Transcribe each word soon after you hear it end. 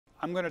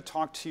I'm going to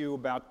talk to you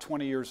about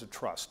 20 years of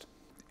trust.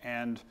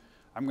 And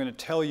I'm going to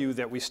tell you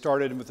that we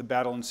started with the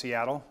battle in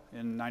Seattle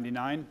in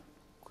 '99.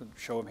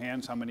 Show of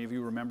hands, how many of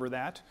you remember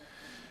that?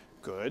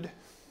 Good.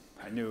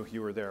 I knew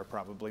you were there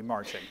probably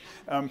marching.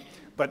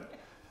 But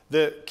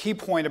the key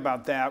point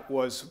about that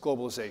was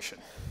globalization.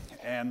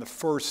 And the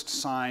first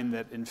sign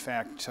that, in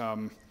fact,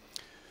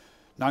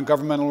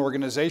 non-governmental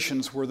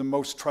organizations were the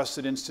most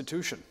trusted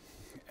institution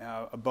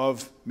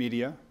above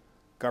media,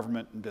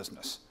 government, and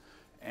business.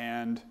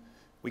 And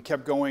we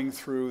kept going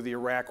through the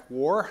Iraq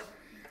War,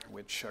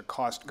 which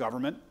cost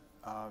government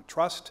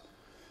trust.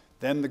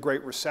 Then the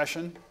Great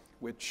Recession,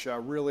 which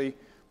really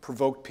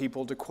provoked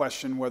people to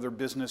question whether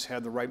business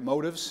had the right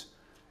motives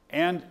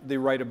and the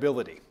right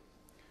ability.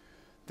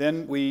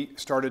 Then we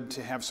started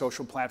to have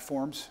social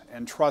platforms,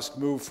 and trust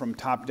moved from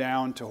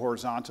top-down to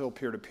horizontal,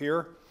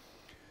 peer-to-peer.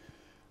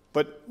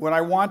 But what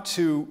I want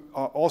to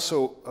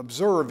also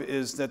observe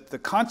is that the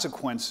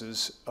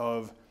consequences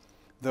of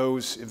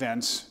those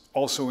events,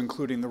 also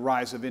including the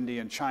rise of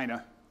India and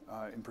China,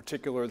 in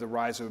particular the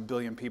rise of 1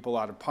 billion people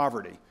out of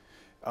poverty,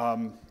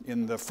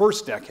 in the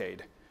first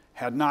decade,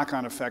 had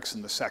knock-on effects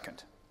in the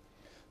second.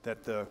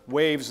 That the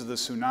waves of the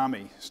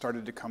tsunami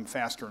started to come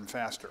faster and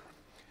faster.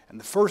 And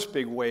the first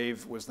big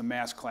wave was the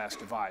mass class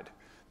divide,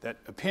 that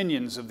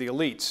opinions of the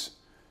elites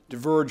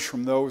diverged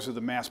from those of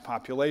the mass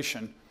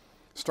population,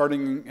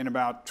 starting in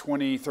about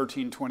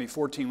 2013,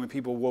 2014, when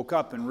people woke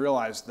up and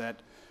realized that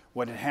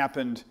what had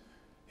happened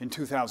in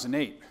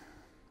 2008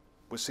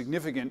 was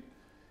significant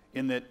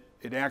in that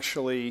it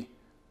actually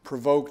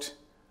provoked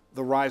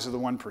the rise of the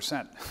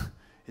 1%.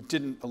 It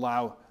didn't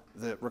allow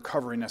the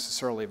recovery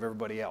necessarily of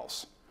everybody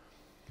else.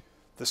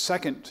 The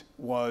second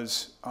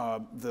was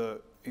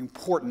the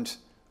importance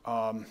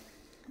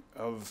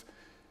of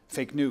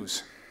fake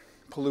news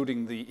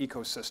polluting the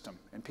ecosystem,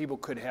 and people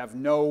could have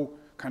no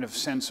kind of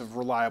sense of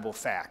reliable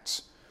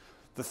facts.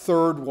 The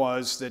third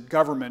was that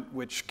government,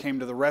 which came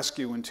to the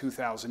rescue in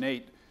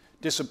 2008,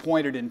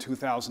 disappointed in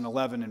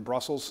 2011 in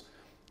Brussels,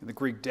 the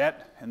Greek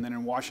debt, and then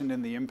in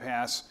Washington, the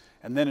impasse,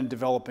 and then in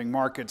developing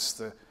markets,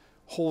 the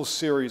whole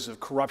series of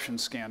corruption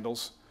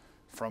scandals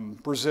from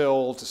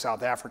Brazil to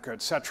South Africa,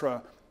 et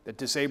cetera, that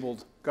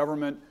disabled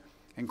government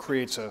and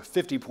creates a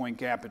 50-point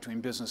gap between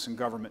business and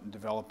government in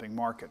developing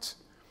markets.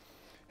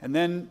 And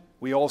then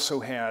we also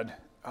had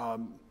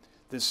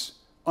this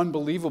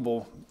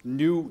unbelievable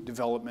new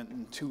development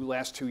in the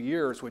last 2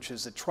 years, which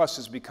is that trust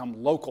has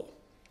become local.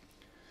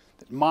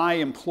 That my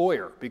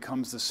employer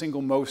becomes the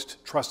single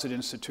most trusted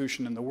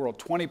institution in the world,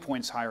 20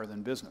 points higher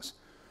than business.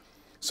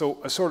 So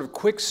a sort of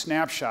quick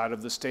snapshot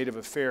of the state of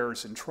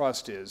affairs in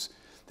trust is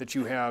that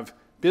you have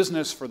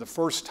business for the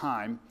first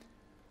time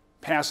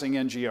passing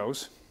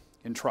NGOs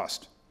in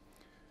trust.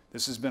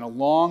 This has been a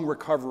long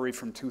recovery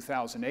from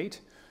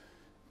 2008.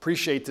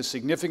 Appreciate the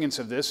significance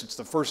of this. It's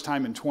the first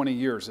time in 20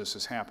 years this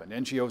has happened.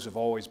 NGOs have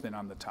always been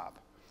on the top.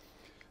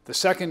 The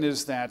second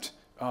is that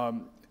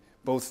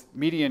both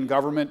media and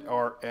government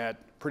are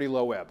at pretty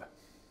low ebb.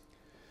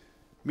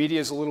 Media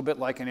is a little bit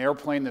like an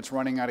airplane that's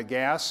running out of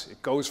gas.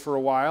 It goes for a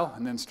while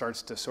and then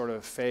starts to sort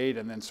of fade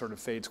and then sort of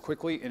fades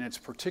quickly, and it's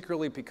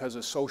particularly because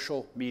of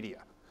social media.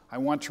 I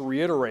want to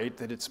reiterate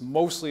that it's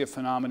mostly a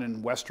phenomenon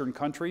in Western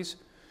countries,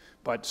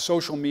 but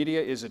social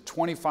media is at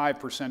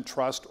 25%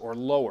 trust or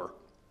lower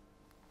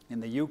in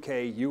the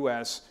UK,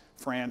 US,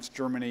 France,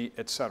 Germany,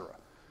 etc.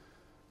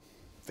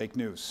 Fake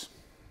news,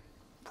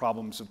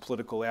 problems of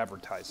political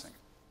advertising.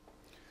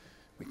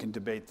 We can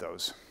debate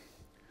those.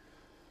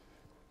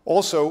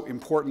 Also,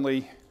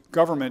 importantly,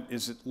 government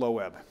is at low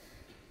ebb.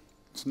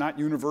 It's not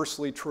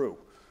universally true.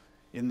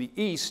 In the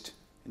East,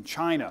 in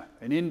China,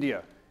 in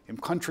India, in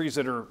countries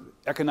that are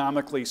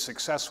economically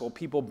successful,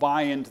 people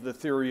buy into the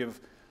theory of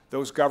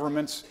those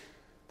governments.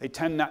 They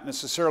tend not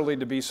necessarily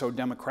to be so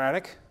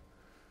democratic.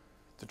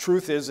 The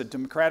truth is that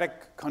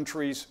democratic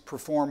countries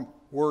perform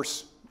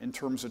worse in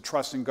terms of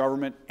trust in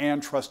government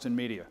and trust in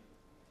media.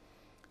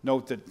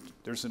 Note that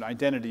there's an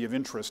identity of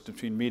interest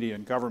between media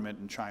and government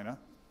in China.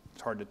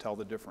 It's hard to tell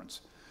the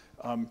difference.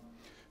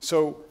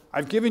 So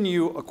I've given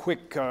you a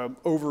quick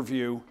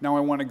overview. Now I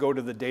want to go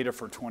to the data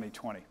for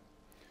 2020.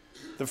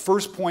 The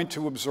first point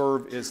to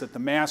observe is that the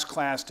mass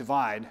class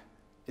divide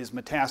is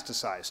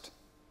metastasized.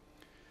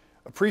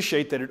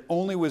 Appreciate that it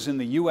only was in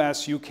the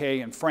US, UK,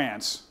 and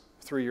France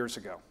 3 years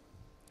ago.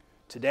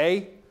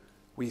 Today,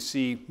 we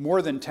see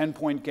more than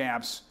 10-point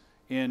gaps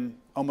in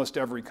almost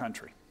every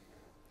country.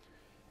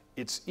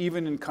 It's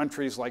even in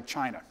countries like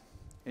China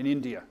and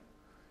India.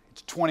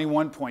 It's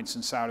 21 points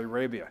in Saudi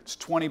Arabia. It's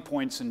 20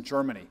 points in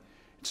Germany.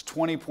 It's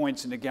 20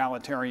 points in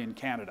egalitarian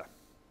Canada.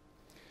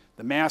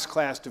 The mass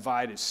class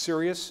divide is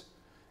serious,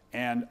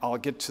 and I'll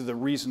get to the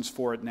reasons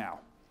for it now.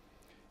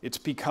 It's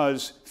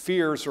because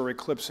fears are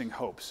eclipsing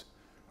hopes.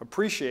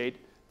 Appreciate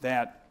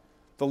that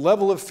the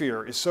level of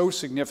fear is so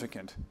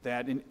significant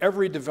that in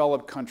every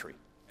developed country,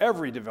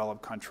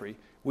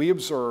 we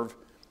observe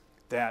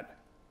that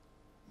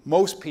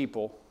most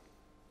people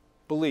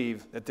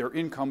believe that their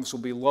incomes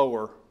will be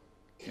lower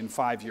in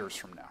 5 years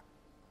from now.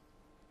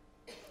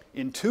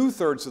 in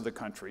 2/3 of the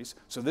countries,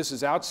 so this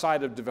is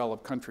outside of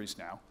developed countries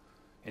now,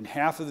 in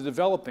half of the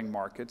developing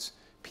markets,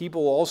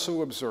 people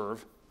also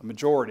observe, a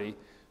majority,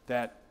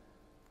 that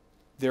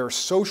their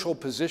social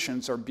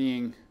positions are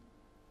being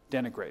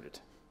denigrated,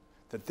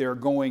 that they're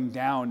going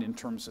down in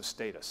terms of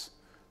status,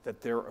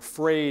 that they're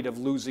afraid of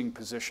losing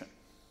position.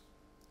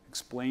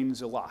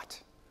 Explains a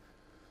lot.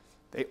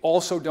 They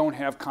also don't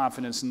have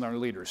confidence in their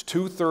leaders.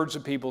 2/3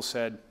 of people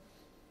said,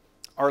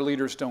 our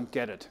leaders don't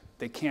get it.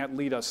 They can't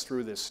lead us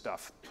through this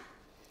stuff.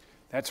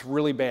 That's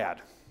really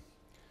bad.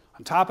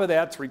 On top of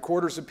that,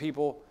 3/4 of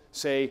people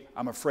say,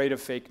 I'm afraid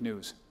of fake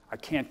news. I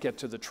can't get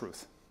to the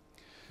truth.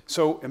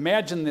 So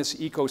imagine this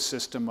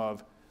ecosystem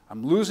of,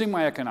 I'm losing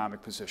my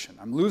economic position,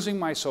 I'm losing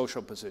my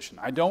social position,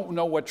 I don't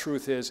know what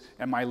truth is,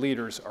 and my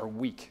leaders are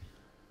weak.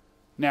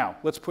 Now,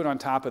 let's put on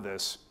top of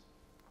this,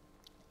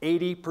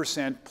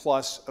 80%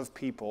 plus of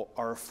people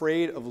are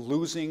afraid of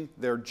losing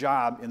their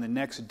job in the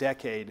next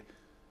decade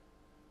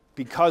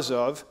because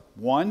of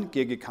 1,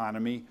 gig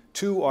economy,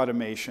 2,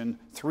 automation,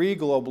 3,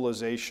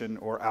 globalization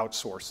or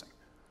outsourcing.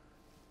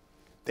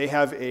 They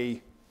have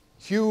a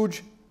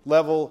huge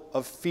level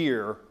of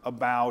fear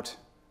about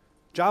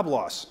job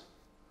loss.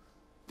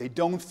 They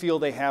don't feel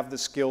they have the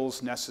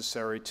skills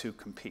necessary to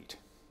compete.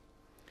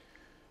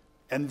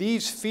 And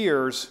these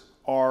fears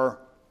are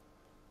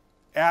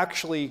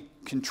actually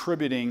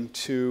contributing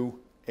to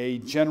a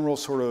general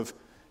sort of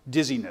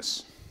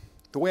dizziness.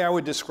 The way I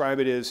would describe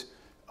it is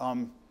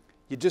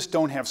you just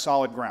don't have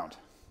solid ground.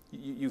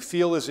 You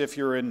feel as if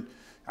you're in,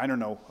 I don't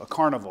know, a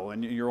carnival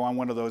and you're on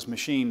one of those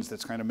machines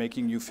that's kind of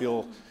making you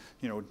feel,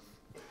 you know,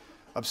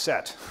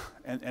 upset.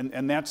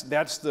 And that's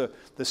the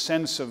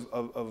sense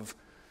of,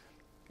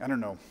 I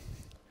don't know,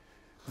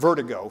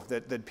 vertigo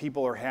that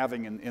people are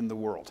having in the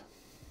world.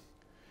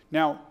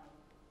 Now,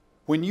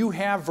 when you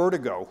have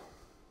vertigo,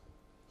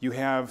 you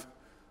have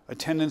a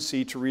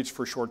tendency to reach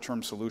for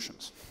short-term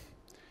solutions.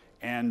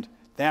 And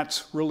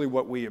that's really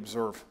what we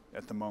observe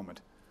at the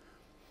moment.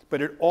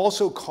 But it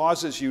also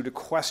causes you to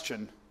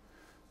question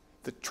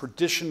the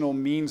traditional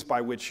means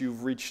by which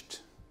you've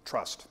reached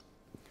trust.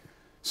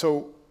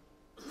 So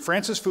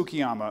Francis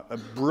Fukuyama, a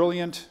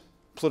brilliant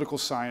political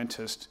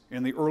scientist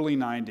in the early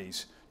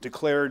 90s,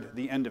 declared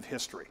the end of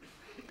history.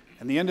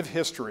 And the end of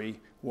history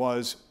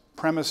was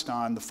premised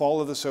on the fall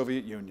of the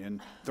Soviet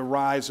Union, the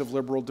rise of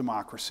liberal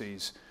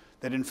democracies,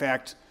 that in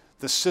fact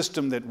the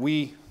system that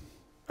we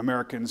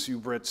Americans, you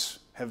Brits,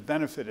 have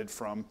benefited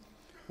from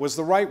was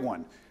the right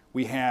one.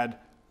 We had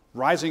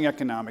rising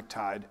economic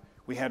tide,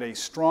 we had a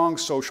strong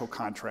social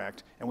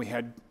contract, and we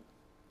had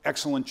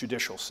excellent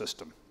judicial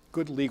system,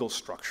 good legal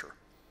structure.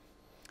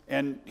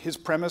 And his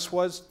premise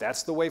was,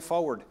 that's the way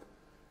forward.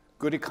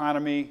 Good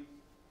economy,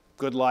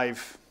 good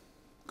life,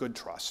 good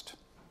trust.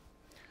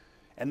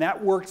 And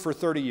that worked for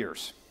 30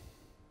 years.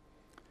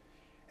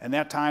 And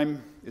that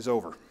time is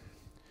over.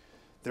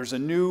 There's a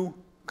new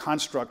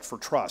construct for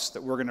trust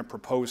that we're going to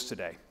propose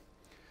today.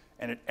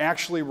 And it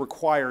actually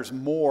requires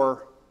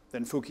more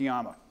than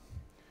Fukuyama.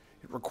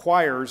 It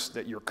requires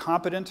that you're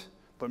competent,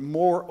 but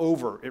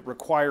moreover, it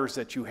requires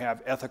that you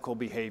have ethical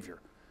behavior.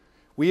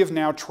 We have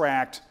now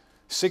tracked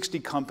 60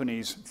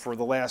 companies for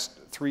the last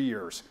 3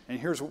 years, and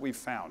here's what we've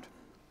found.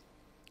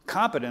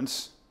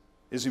 Competence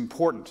is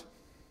important.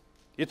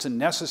 It's a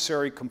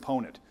necessary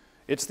component.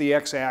 It's the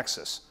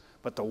x-axis,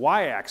 but the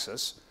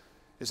y-axis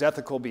is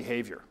ethical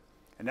behavior.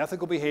 And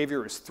ethical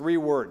behavior is 3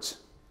 words.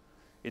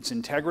 It's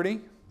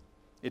integrity,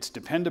 it's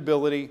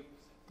dependability,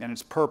 and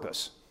it's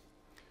purpose.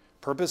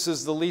 Purpose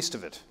is the least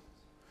of it.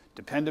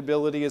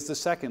 Dependability is the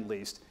second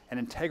least, and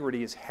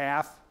integrity is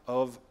half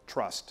of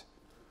trust.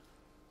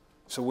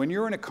 So when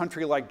you're in a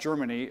country like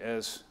Germany,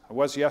 as I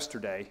was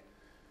yesterday,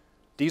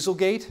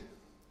 Dieselgate,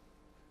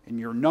 in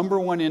your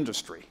 #1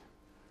 industry,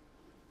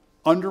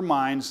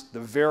 undermines the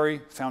very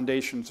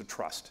foundations of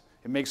trust.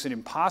 It makes it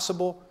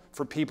impossible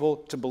for people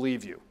to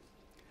believe you,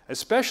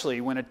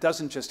 especially when it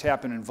doesn't just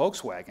happen in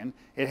Volkswagen,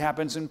 it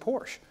happens in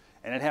Porsche,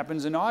 and it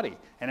happens in Audi,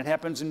 and it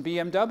happens in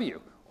BMW,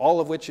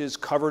 all of which is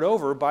covered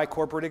over by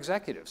corporate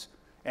executives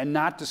and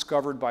not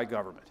discovered by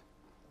government.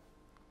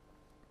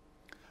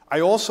 I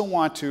also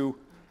want to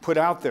put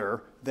out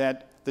there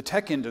that the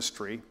tech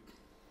industry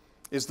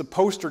is the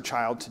poster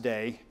child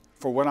today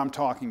for what I'm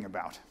talking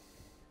about.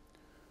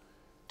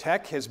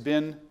 Tech has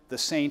been the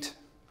saint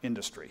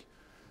industry.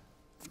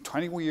 For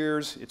 20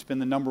 years, it's been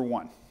the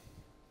 #1.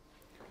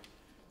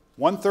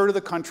 1/3 of the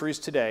countries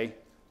today,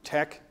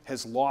 tech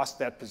has lost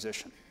that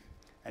position.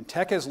 And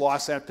tech has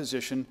lost that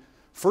position,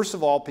 first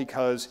of all,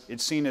 because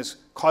it's seen as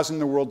causing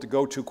the world to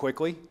go too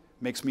quickly,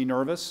 makes me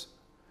nervous,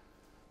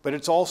 but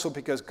it's also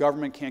because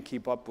government can't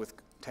keep up with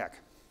tech.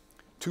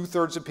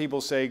 2/3 of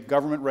people say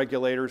government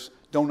regulators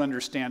don't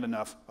understand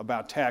enough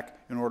about tech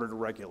in order to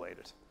regulate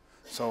it.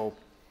 So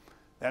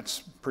that's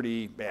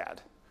pretty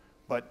bad.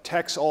 But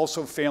tech's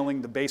also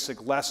failing the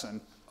basic lesson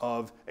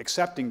of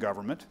accepting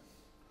government,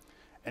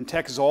 and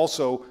tech is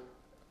also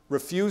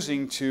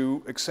refusing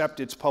to accept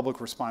its public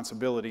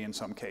responsibility in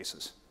some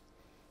cases.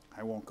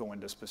 I won't go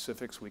into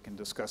specifics, we can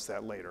discuss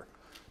that later.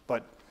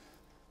 But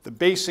The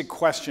basic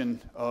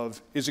question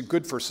of, is it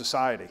good for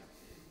society?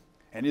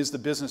 And is the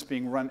business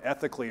being run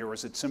ethically, or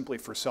is it simply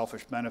for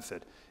selfish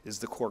benefit, is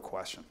the core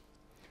question.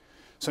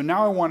 So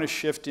now I want to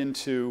shift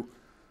into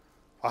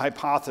a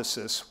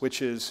hypothesis,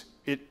 which is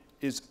it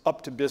is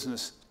up to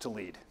business to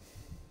lead.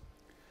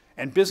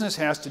 And business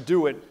has to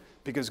do it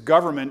because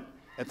government,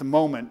 at the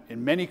moment,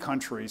 in many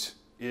countries,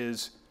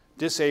 is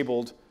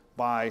disabled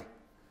by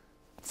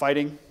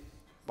fighting,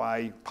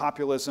 by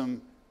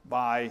populism,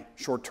 by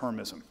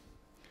short-termism.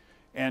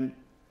 And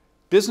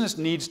business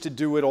needs to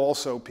do it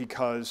also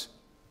because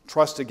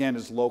trust, again,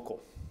 is local.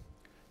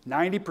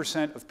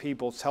 90% of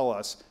people tell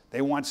us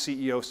they want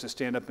CEOs to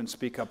stand up and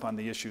speak up on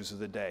the issues of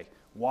the day.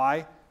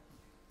 Why?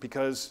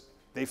 Because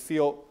they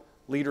feel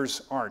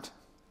leaders aren't.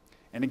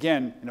 And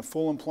again, in a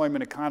full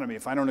employment economy,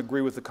 if I don't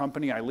agree with the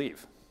company, I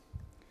leave.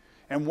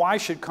 And why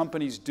should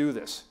companies do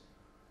this?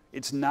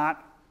 It's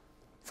not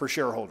for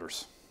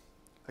shareholders.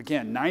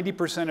 Again,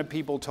 90% of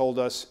people told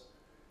us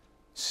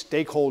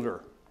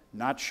stakeholder,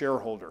 not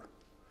shareholder.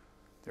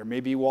 There may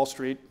be Wall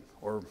Street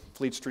or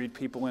Fleet Street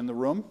people in the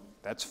room.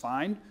 That's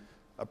fine.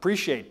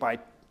 Appreciate by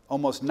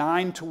almost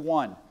 9 to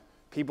 1,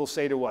 people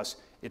say to us,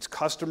 it's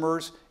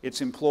customers, it's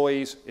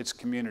employees, it's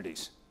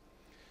communities.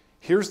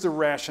 Here's the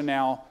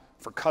rationale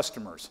for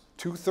customers.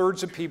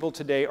 2/3 of people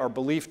today are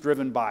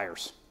belief-driven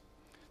buyers.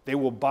 They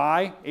will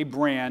buy a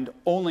brand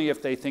only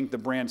if they think the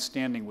brand's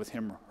standing with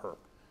him or her.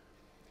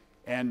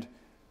 And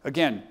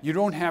again, you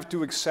don't have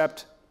to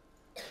accept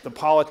the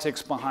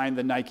politics behind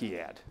the Nike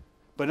ad,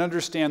 but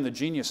understand the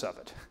genius of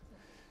it.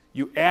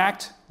 You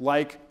act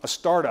like a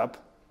startup,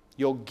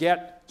 you'll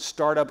get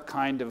startup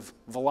kind of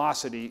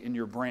velocity in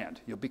your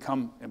brand. You'll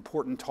become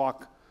important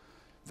talk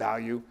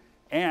value,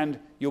 and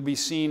you'll be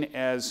seen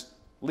as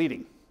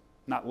leading,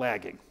 not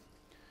lagging.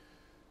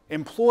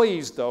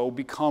 Employees, though,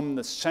 become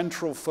the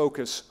central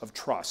focus of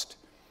trust.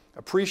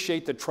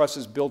 Appreciate that trust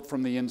is built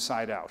from the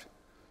inside out.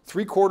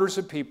 3/4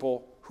 of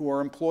people who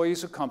are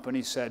employees of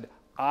companies said,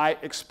 I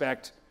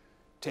expect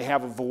to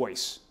have a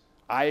voice.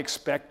 I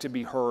expect to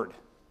be heard.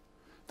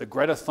 The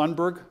Greta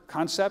Thunberg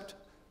concept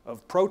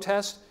of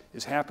protest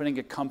is happening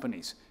at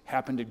companies.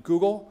 Happened at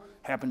Google,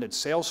 happened at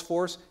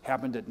Salesforce,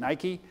 happened at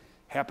Nike,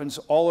 happens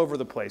all over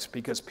the place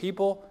because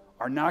people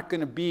are not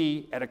going to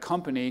be at a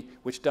company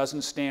which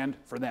doesn't stand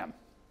for them.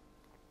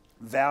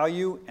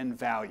 Value and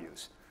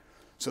values.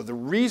 So the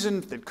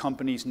reason that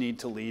companies need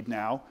to lead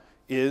now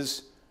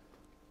is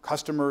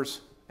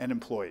customers and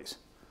employees.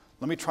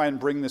 Let me try and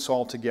bring this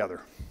all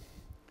together.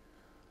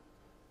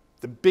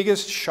 The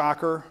biggest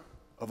shocker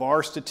of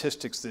our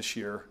statistics this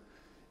year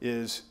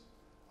is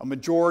a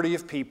majority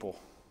of people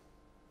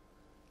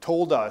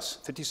told us,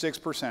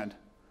 56%,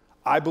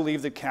 I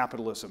believe that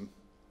capitalism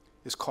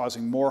is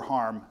causing more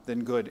harm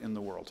than good in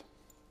the world.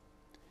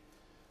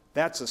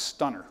 That's a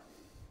stunner.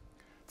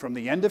 From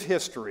the end of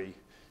history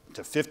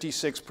to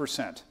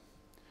 56%,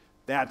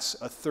 that's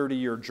a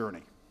 30-year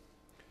journey.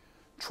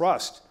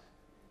 Trust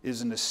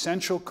is an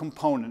essential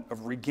component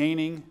of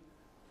regaining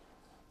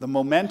the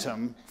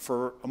momentum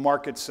for a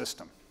market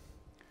system.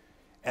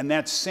 And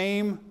that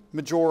same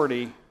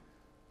majority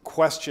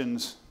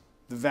questions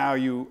the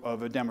value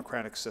of a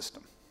democratic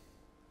system.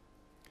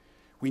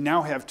 We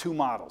now have two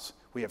models.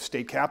 We have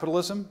state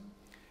capitalism,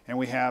 and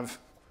we have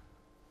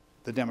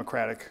the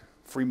democratic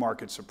free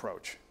markets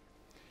approach.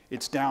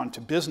 It's down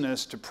to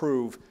business to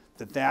prove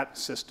that that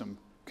system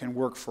can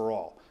work for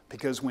all.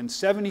 Because when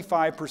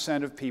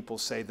 75% of people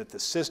say that the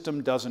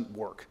system doesn't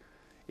work,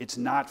 it's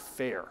not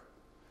fair.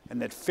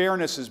 And that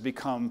fairness has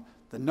become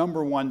the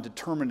 #1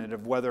 determinant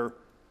of whether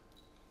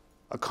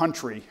a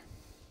country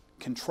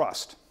can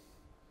trust.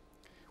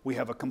 We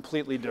have a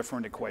completely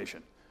different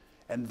equation.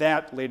 And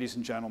that, ladies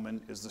and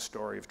gentlemen, is the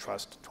story of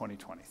Trust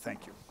 2020.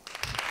 Thank you.